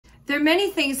There are many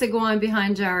things that go on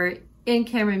behind our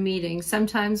in-camera meetings,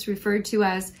 sometimes referred to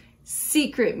as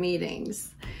secret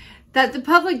meetings, that the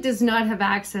public does not have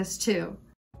access to.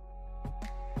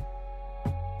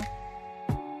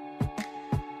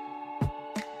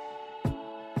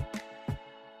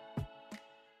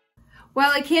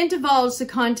 While I can't divulge the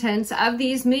contents of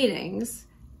these meetings,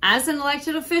 as an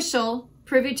elected official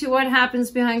privy to what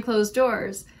happens behind closed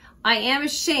doors, I am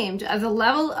ashamed of the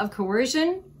level of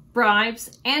coercion,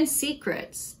 bribes, and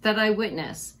secrets that I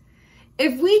witness.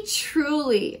 If we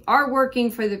truly are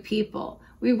working for the people,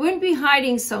 we wouldn't be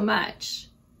hiding so much.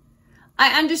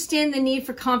 I understand the need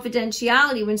for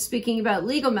confidentiality when speaking about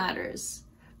legal matters,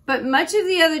 but much of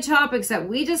the other topics that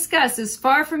we discuss is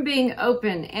far from being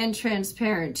open and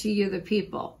transparent to you, the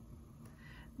people.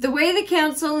 The way the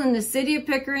council in the city of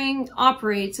Pickering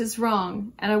operates is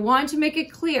wrong, and I want to make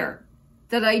it clear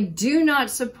that I do not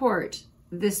support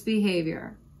this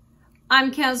behavior.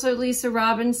 I'm Councillor Lisa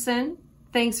Robinson.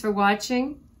 Thanks for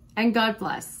watching, and God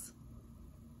bless.